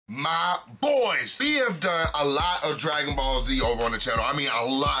my boys. We have done a lot of Dragon Ball Z over on the channel. I mean, a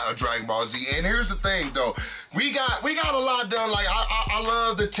lot of Dragon Ball Z. And here's the thing, though. We got a lot done. Like, I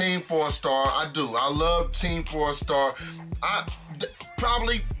love the Team 4-Star. I do. I love Team 4-Star.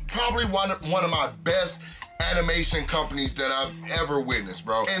 Probably one of my best animation companies that I've ever witnessed,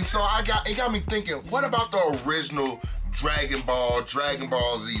 bro. And so it got me thinking, what about the original Dragon Ball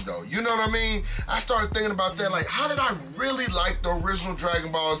Z though? You know what I mean? I started thinking about that, like, how did I really like the original Dragon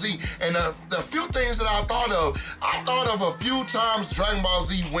Ball Z? And the few things that I thought of a few times Dragon Ball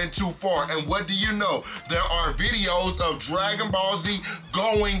Z went too far. And what do you know? There are videos of Dragon Ball Z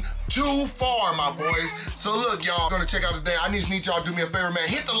going too far, my boys. So look, y'all, gonna check out today. I just need y'all to do me a favor, man.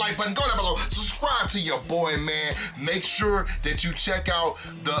 Hit the like button, go down below, subscribe to your boy, man. Make sure that you check out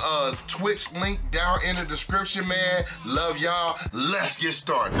the Twitch link down in the description, man. Love y'all. Let's get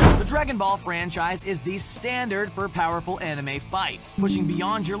started. The Dragon Ball franchise is the standard for powerful anime fights, pushing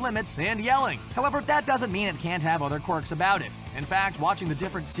beyond your limits and yelling. However, that doesn't mean it can't have other quirks about it. In fact, watching the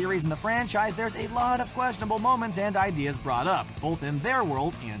different series in the franchise, there's a lot of questionable moments and ideas brought up, both in their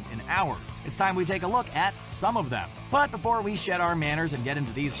world and in ours. It's time we take a look at some of them. But before we shed our manners and get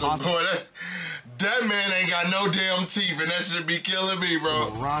into these possible... That man ain't got no damn teeth, and that should be killing me,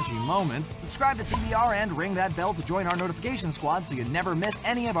 bro. Raunchy moments. Subscribe to CBR and ring that bell to join our notification squad so you never miss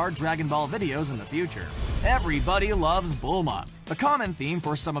any of our Dragon Ball videos in the future. Everybody loves Bulma. The common theme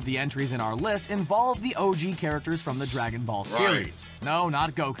for some of the entries in our list involve the OG characters from the Dragon Ball series. Right. No,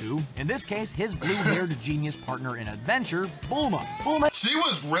 not Goku. In this case, his blue-haired genius partner in adventure, Bulma. She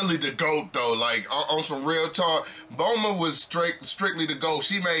was really the GOAT, though. Like, on some real talk, Bulma was strictly the GOAT.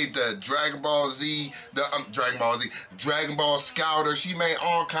 She made the Dragon Ball Scouter. She made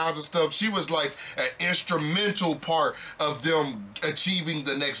all kinds of stuff. She was like an instrumental part of them achieving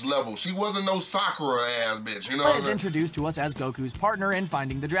the next level. She wasn't no Sakura ass bitch, you know what I mean? Is introduced to us as Goku's partner in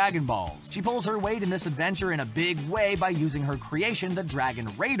finding the Dragon Balls. She pulls her weight in this adventure in a big way by using her creation, the Dragon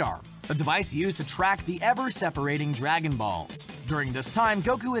Radar, a device used to track the ever-separating Dragon Balls. During this time,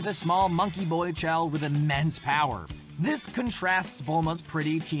 Goku is a small monkey boy child with immense power. This contrasts Bulma's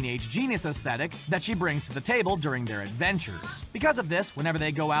pretty teenage genius aesthetic that she brings to the table during their adventures. Because of this, whenever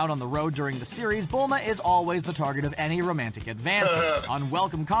they go out on the road during the series, Bulma is always the target of any romantic advances,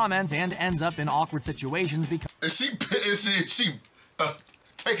 unwelcome comments, and ends up in awkward situations because... Is she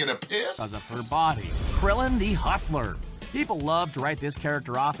taking a piss? Because of her body. Krillin the Hustler. People love to write this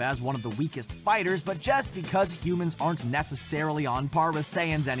character off as one of the weakest fighters, but just because humans aren't necessarily on par with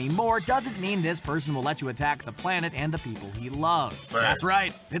Saiyans anymore doesn't mean this person will let you attack the planet and the people he loves. Right. That's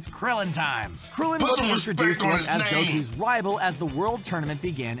right, it's Krillin time. Krillin was introduced to us as Goku's rival as the World Tournament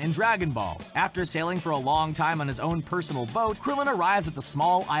began in Dragon Ball. After sailing for a long time on his own personal boat, Krillin arrives at the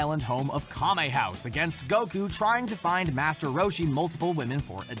small island home of Kame House against Goku trying to find Master Roshi multiple women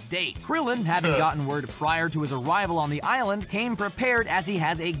for a date. Krillin, having gotten word prior to his arrival on the island, came prepared as he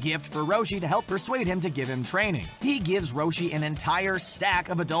has a gift for Roshi to help persuade him to give him training. He gives Roshi an entire stack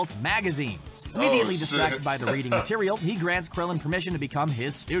of adult magazines. Immediately distracted by the reading material, he grants Krillin permission to become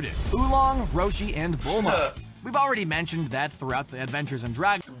his student. Oolong, Roshi, and Bulma. We've already mentioned that throughout the adventures in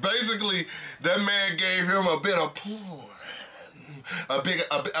Dragon. Basically, that man gave him a bit of porn. A bit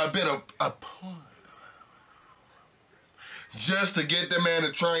of porn. Just to get the man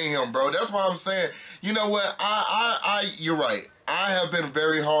to train him, bro. That's what I'm saying. You know what? You're right. I have been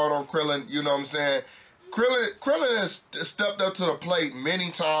very hard on Krillin. You know what I'm saying? Krillin has stepped up to the plate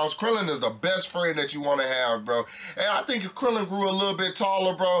many times. Krillin is the best friend that you want to have, bro. And I think if Krillin grew a little bit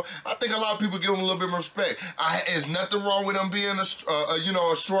taller, bro, I think a lot of people give him a little bit more respect. There's nothing wrong with him being a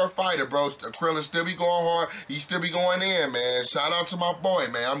short fighter, bro. Krillin still be going hard. He still be going in, man. Shout out to my boy,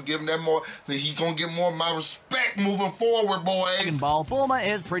 man. I'm giving that more. He gonna get more of my respect moving forward, boy. Dragon Ball, Bulma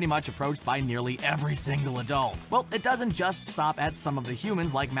is pretty much approached by nearly every single adult. Well, it doesn't just stop at some of the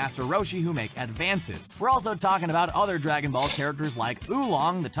humans like Master Roshi who make advances. We're also talking about other Dragon Ball characters like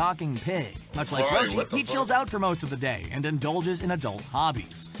Oolong, the talking pig. Much like Roshi, he chills out for most of the day and indulges in adult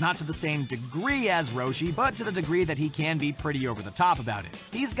hobbies. Not to the same degree as Roshi, but to the degree that he can be pretty over the top about it.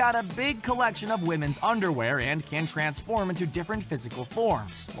 He's got a big collection of women's underwear and can transform into different physical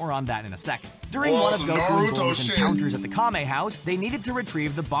forms. More on that in a second. During one of Goku and Bulma's encounters at the Kame House, they needed to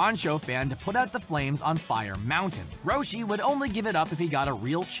retrieve the Bansho fan to put out the flames on Fire Mountain. Roshi would only give it up if he got a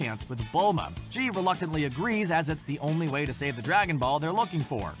real chance with Bulma. She reluctantly agrees as it's the only way to save the Dragon Ball they're looking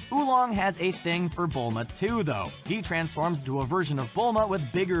for. Oolong has a thing for Bulma too, though. He transforms into a version of Bulma with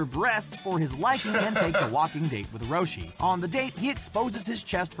bigger breasts for his liking and takes a walking date with Roshi. On the date, he exposes his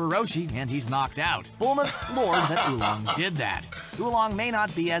chest for Roshi and he's knocked out. Bulma's floored that Oolong did that. Oolong may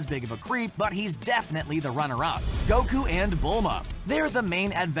not be as big of a creep, but he's definitely the runner-up. Goku and Bulma. They're the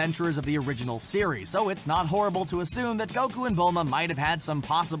main adventurers of the original series, so it's not horrible to assume that Goku and Bulma might have had some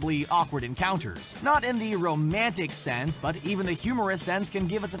possibly awkward encounters. Not in the romantic sense, but even the humorous sense can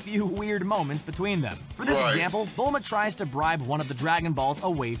give us a few weird moments between them. For this example, Bulma tries to bribe one of the Dragon Balls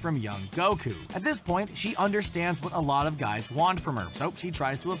away from young Goku. At this point, she understands what a lot of guys want from her, so she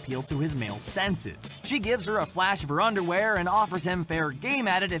tries to appeal to his male senses. She gives her a flash of her underwear and offers him fair game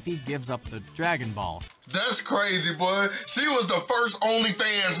at it if he gives up the Dragon Ball. That's crazy, boy. She was the first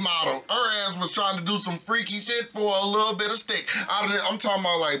OnlyFans model. Her ass was trying to do some freaky shit for a little bit of stick. I'm talking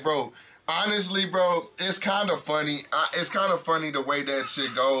about, like, bro, honestly, bro, it's kind of funny. It's kind of funny the way that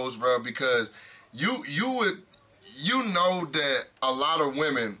shit goes, bro, because you know that a lot of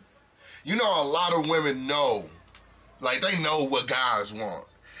women, know, like, they know what guys want.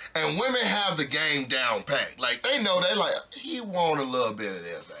 And women have the game down pat. Like, they know, they like, he want a little bit of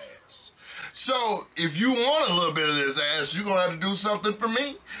this ass. So, if you want a little bit of this ass, you're gonna have to do something for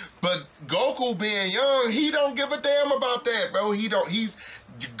me. But Goku being young, he don't give a damn about that, bro.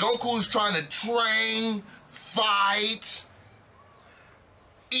 Goku's trying to train, fight,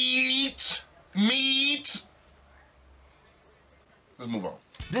 eat, meat. Let's move on.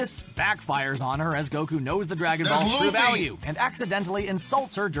 This backfires on her as Goku knows the Dragon Ball's true value and accidentally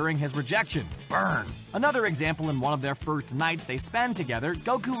insults her during his rejection. Burn. Another example, in one of their first nights they spend together,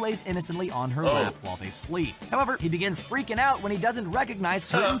 Goku lays innocently on her lap while they sleep. However, he begins freaking out when he doesn't recognize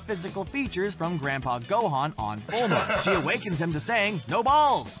certain physical features from Grandpa Gohan on Bulma. She awakens him to saying, "No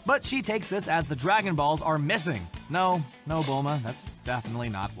balls!" But she takes this as the Dragon Balls are missing. No, Bulma, that's definitely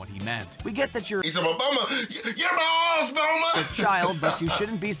not what he meant. We get that you're He's about Bulma, your balls, Bulma! a child, but you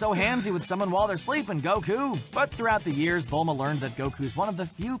shouldn't be so handsy with someone while they're sleeping, Goku. But throughout the years, Bulma learned that Goku's one of the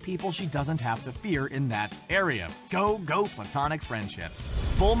few people she doesn't have to fear in that area. Go platonic friendships.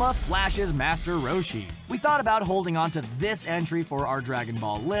 Bulma flashes Master Roshi. We thought about holding on to this entry for our Dragon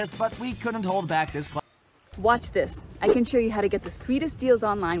Ball list, but we couldn't hold back this Watch this. I can show you how to get the sweetest deals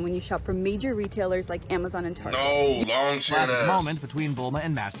online when you shop from major retailers like Amazon and Target. No, long chin classic moment between Bulma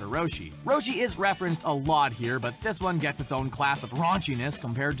and Master Roshi. Roshi is referenced a lot here, but this one gets its own class of raunchiness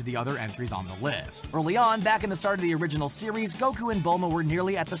compared to the other entries on the list. Early on, back in the start of the original series, Goku and Bulma were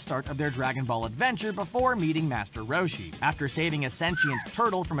nearly at the start of their Dragon Ball adventure before meeting Master Roshi. After saving a sentient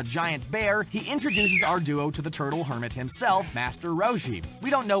turtle from a giant bear, he introduces our duo to the turtle hermit himself, Master Roshi.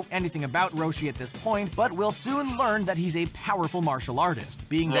 We don't know anything about Roshi at this point, but we'll soon learn that he's a powerful martial artist,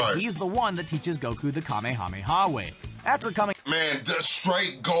 being that he's the one that teaches Goku the Kamehameha wave. After coming... Man, the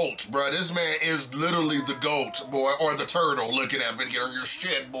straight goat, bro. This man is literally the goat, boy, or the turtle looking at me, getting your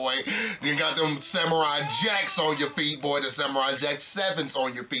shit, boy. You got them Samurai Jacks on your feet, boy. The Samurai Jack 7s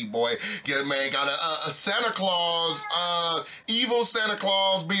on your feet, boy. Got a Santa Claus, evil Santa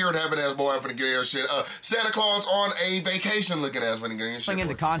Claus beard having ass, boy. I'm finna get your shit. Santa Claus on a vacation looking ass, finna get your shit. Coming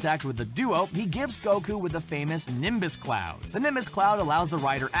into contact with the duo, he gives Goku with the famous Nimbus Cloud. The Nimbus Cloud allows the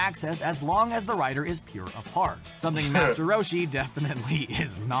rider access as long as the rider is pure of heart. Something Master Roshi definitely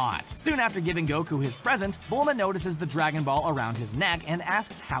is not. Soon after giving Goku his present, Bulma notices the Dragon Ball around his neck and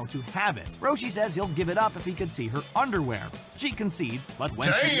asks how to have it. Roshi says he'll give it up if he could see her underwear. She concedes, but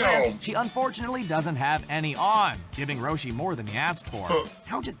when she lifts, she unfortunately doesn't have any on, giving Roshi more than he asked for.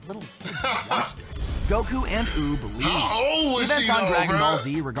 How did little kids watch this? Goku and Oob leave. Events on Dragon Ball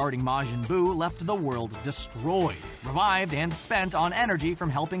Z regarding Majin Buu left the world destroyed, revived, and spent on energy from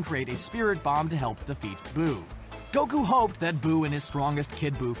helping create a spirit bomb to help defeat Buu. Goku hoped that Buu in his strongest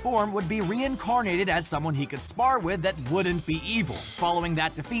Kid Buu form would be reincarnated as someone he could spar with that wouldn't be evil. Following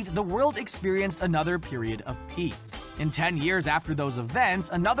that defeat, the world experienced another period of peace. In 10 years after those events,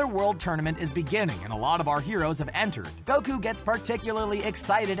 another world tournament is beginning and a lot of our heroes have entered. Goku gets particularly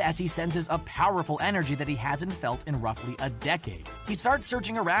excited as he senses a powerful energy that he hasn't felt in roughly a decade. He starts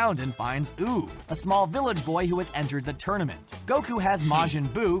searching around and finds Oob, a small village boy who has entered the tournament. Goku has Majin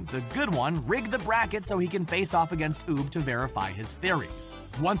Buu, the good one, rig the bracket so he can face off against Oob to verify his theories.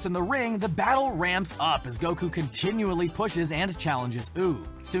 Once in the ring, the battle ramps up as Goku continually pushes and challenges Oob.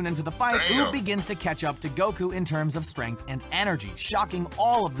 Soon into the fight, Oob begins to catch up to Goku in terms of strength and energy, shocking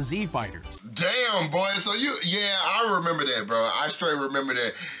all of the Z fighters. Damn, boy. So I remember that, bro. I straight remember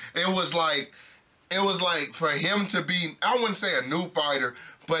that. It was like for him to be, I wouldn't say a new fighter,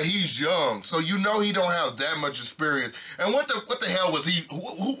 but he's young, so you know he don't have that much experience. And what the hell was he?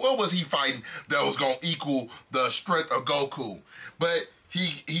 What was he fighting that was gonna equal the strength of Goku? But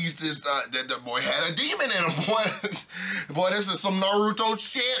he's this that boy had a demon in him, boy. Boy, this is some Naruto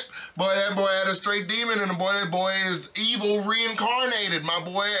shit. Boy, that boy had a straight demon in him. Boy, that boy is evil reincarnated, my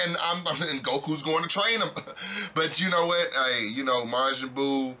boy. And Goku's going to train him. But you know what? Hey, you know Majin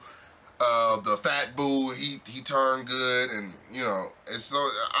Buu. the Fat Boo, he turned good, and you know, it's so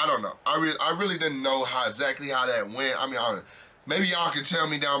I don't know. I really didn't know exactly how that went. I mean, maybe y'all can tell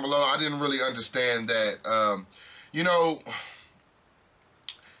me down below. I didn't really understand that. You know,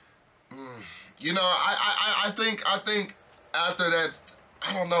 I think after that,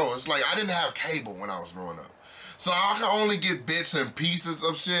 I don't know. It's like I didn't have cable when I was growing up. So I could only get bits and pieces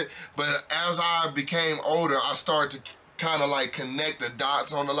of shit, but as I became older, I started to kind of like connect the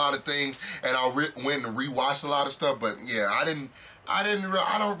dots on a lot of things, and I went and rewatched a lot of stuff. But yeah, I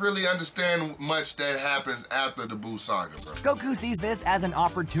don't really understand much that happens after the Boo saga, bro. Goku sees this as an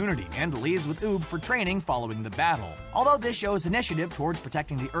opportunity and leaves with Oob for training following the battle. Although this shows initiative towards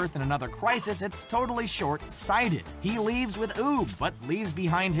protecting the Earth in another crisis, it's totally short-sighted. He leaves with Oob, but leaves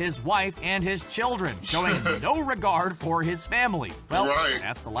behind his wife and his children, showing no regard for his family. Well,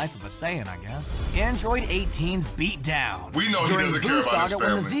 that's the life of a Saiyan, I guess. Android 18's beatdown. We know During he doesn't care Boo about Saga, his family.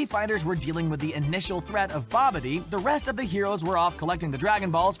 when the Z-Fighters were dealing with the initial threat of Babidi, the rest of the heroes were off collecting the Dragon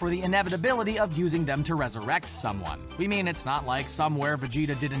Balls for the inevitability of using them to resurrect someone. We mean, it's not like somewhere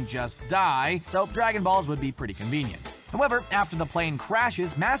Vegeta didn't just die, so Dragon Balls would be pretty convenient. However, after the plane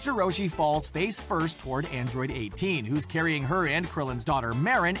crashes, Master Roshi falls face first toward Android 18, who's carrying her and Krillin's daughter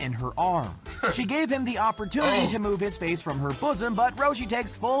Marin in her arms. She gave him the opportunity to move his face from her bosom, but Roshi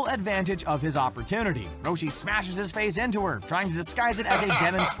takes full advantage of his opportunity. Roshi smashes his face into her, trying to disguise it as a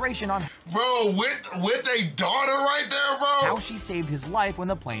demonstration on Bro, with a daughter right there, bro. how she saved his life when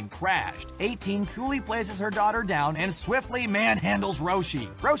the plane crashed. 18 coolly places her daughter down and swiftly manhandles Roshi.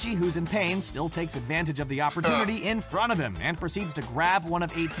 Roshi, who's in pain, still takes advantage of the opportunity in front of him and proceeds to grab one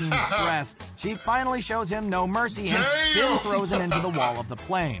of 18's breasts. She finally shows him no mercy and spin throws him into the wall of the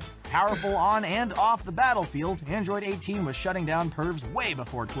plane. Powerful on and off the battlefield, Android 18 was shutting down pervs way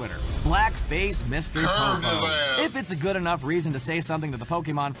before Twitter. Blackface Mr. Popo. If it's a good enough reason to say something to the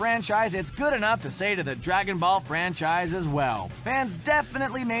Pokemon franchise, it's good enough to say to the Dragon Ball franchise as well. Fans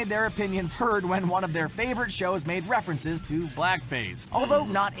definitely made their opinions heard when one of their favorite shows made references to blackface. Although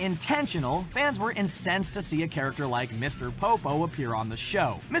not intentional, fans were incensed to see a character like Mr. Popo appear on the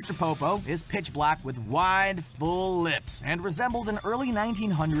show. Mr. Popo is pitch black with wide, full lips and resembled an early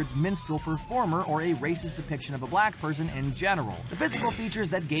 1900s minstrel performer or a racist depiction of a black person in general. The physical features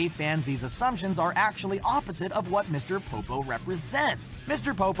that gave fans these assumptions are actually opposite of what Mr. Popo represents.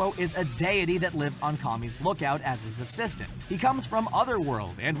 Mr. Popo is a deity that lives on Kami's lookout as his assistant. He comes from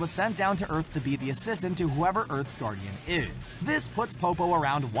Otherworld and was sent down to Earth to be the assistant to whoever Earth's guardian is. This puts Popo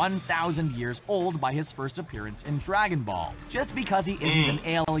around 1,000 years old by his first appearance in Dragon Ball. Just because he isn't an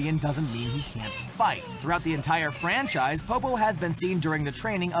alien doesn't mean he can't fight. Throughout the entire franchise, Popo has been seen during the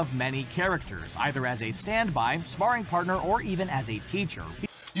training of many characters, either as a standby, sparring partner, or even as a teacher.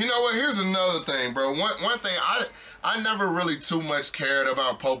 You know what? Here's another thing, bro. One thing I never really too much cared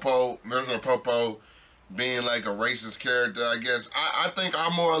about Popo, Mr. Popo, being like a racist character. I guess I think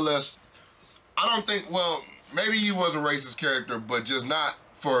I more or less. I don't think. Well, maybe he was a racist character, but just not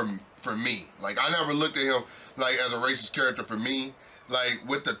for me. Like I never looked at him like as a racist character for me. Like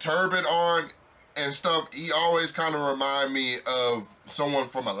with the turban on and stuff, he always kind of remind me of someone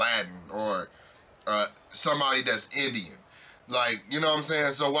from Aladdin or somebody that's Indian. Like, you know what I'm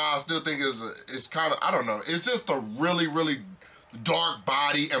saying? So while I still think it's kind of, I don't know, it's just a really, really dark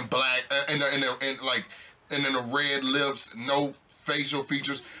body and black and then the red lips, no facial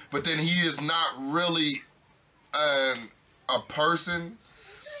features, but then he is not really a person.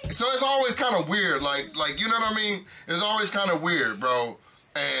 So it's always kind of weird, like you know what I mean? It's always kind of weird, bro.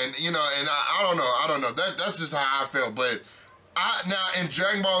 And you know, and I don't know. That's just how I felt. But now in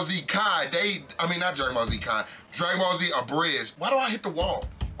Dragon Ball Z Kai, not Dragon Ball Z Kai, Dragon Ball Z Abridged. Why do I hit the wall?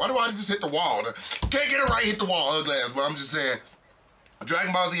 Why do I just hit the wall? Can't get it right, hit the wall, ugly ass. But I'm just saying,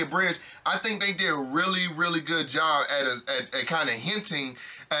 Dragon Ball Z Abridged, I think they did a really, really good job at kind of hinting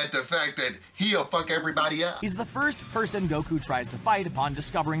at the fact that he'll fuck everybody up. He's the first person Goku tries to fight upon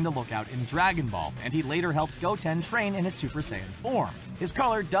discovering the Lookout in Dragon Ball, and he later helps Goten train in his Super Saiyan form. His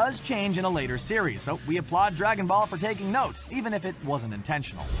color does change in a later series, so we applaud Dragon Ball for taking note, even if it wasn't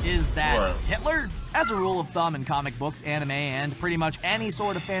intentional. Is that Hitler? As a rule of thumb in comic books, anime, and pretty much any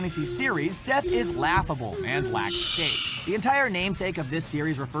sort of fantasy series, death is laughable and lacks stakes. The entire namesake of this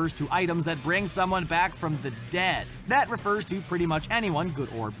series refers to items that bring someone back from the dead. That refers to pretty much anyone, good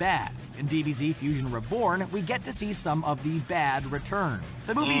or bad. In DBZ Fusion Reborn, we get to see some of the bad return.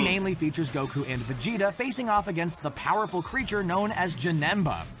 The movie mainly features Goku and Vegeta facing off against the powerful creature known as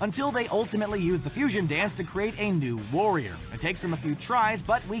Janemba, until they ultimately use the fusion dance to create a new warrior. It takes them a few tries,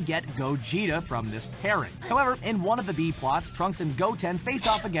 but we get Gogeta from this pairing. However, in one of the B-plots, Trunks and Goten face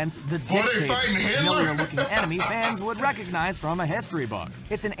off against the Dictator, a familiar-looking enemy fans would recognize from a history book.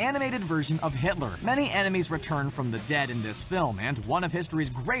 It's an animated version of Hitler. Many enemies return from the dead in this film, and one of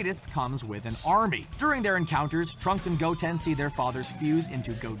history's greatest comes with an army. During their encounters, Trunks and Goten see their fathers fuse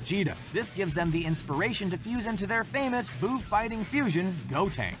into Gogeta. This gives them the inspiration to fuse into their famous Buu-fighting fusion,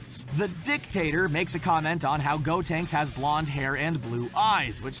 Gotenks. The Dictator makes a comment on how Gotenks has blonde hair and blue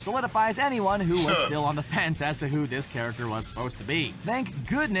eyes, which solidifies anyone who was still on the fence as to who this character was supposed to be. Thank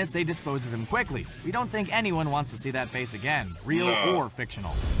goodness they disposed of him quickly. We don't think anyone wants to see that face again, real or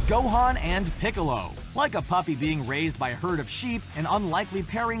fictional. Gohan and Piccolo. Like a puppy being raised by a herd of sheep, an unlikely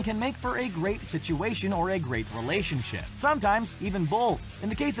pairing can make for a great situation or a great relationship. Sometimes, even both. In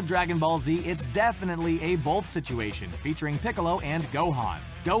the case of Dragon Ball Z, it's definitely a both situation, featuring Piccolo and Gohan.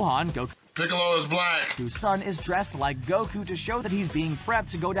 Piccolo is black. Goku's son is dressed like Goku to show that he's being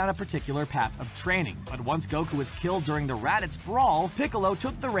prepped to go down a particular path of training. But once Goku was killed during the Raditz Brawl, Piccolo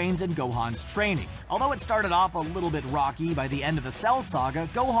took the reins in Gohan's training. Although it started off a little bit rocky, by the end of the Cell Saga,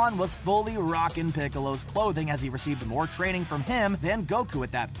 Gohan was fully rocking Piccolo's clothing as he received more training from him than Goku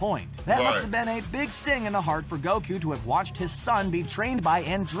at that point. That must have been a big sting in the heart for Goku to have watched his son be trained by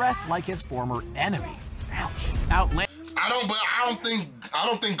and dressed like his former enemy. Ouch. I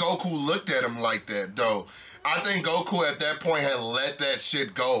don't think Goku looked at him like that though. I think Goku at that point had let that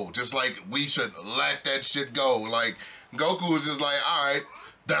shit go. Just like we should let that shit go. Like Goku was just like, all right,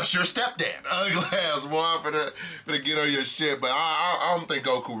 that's your stepdad. Ugly ass boy, for get on your shit. But I don't think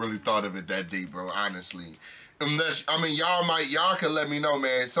Goku really thought of it that deep, bro, honestly. Unless, I mean, y'all can let me know,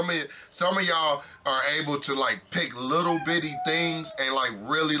 man. Some of y'all are able to like pick little bitty things and like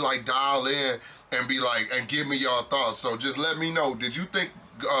really like dial in and be like, and give me y'all thoughts. So just let me know. Did you think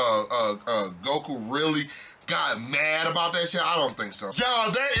Goku really got mad about that shit? I don't think so.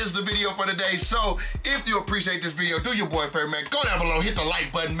 Y'all, that is the video for today. So if you appreciate this video, do your boy a favor, man. Go down below, hit the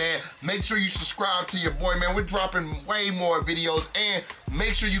like button, man. Make sure you subscribe to your boy, man. We're dropping way more videos, and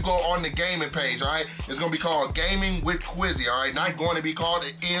make sure you go on the gaming page, all right? It's gonna be called Gaming with Quizzy, all right? Not going to be called,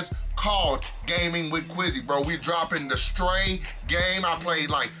 it is called Gaming with Quizzy, bro. We're dropping the Stray game. I played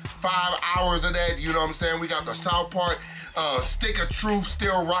like 5 hours of that, you know what I'm saying? We got the South Park Stick of Truth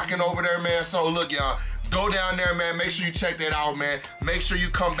still rocking over there, man. So look, y'all, go down there, man. Make sure you check that out, man. Make sure you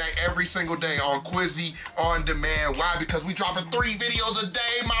come back every single day on Quizzy On Demand. Why? Because we dropping 3 videos a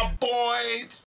day, my boys.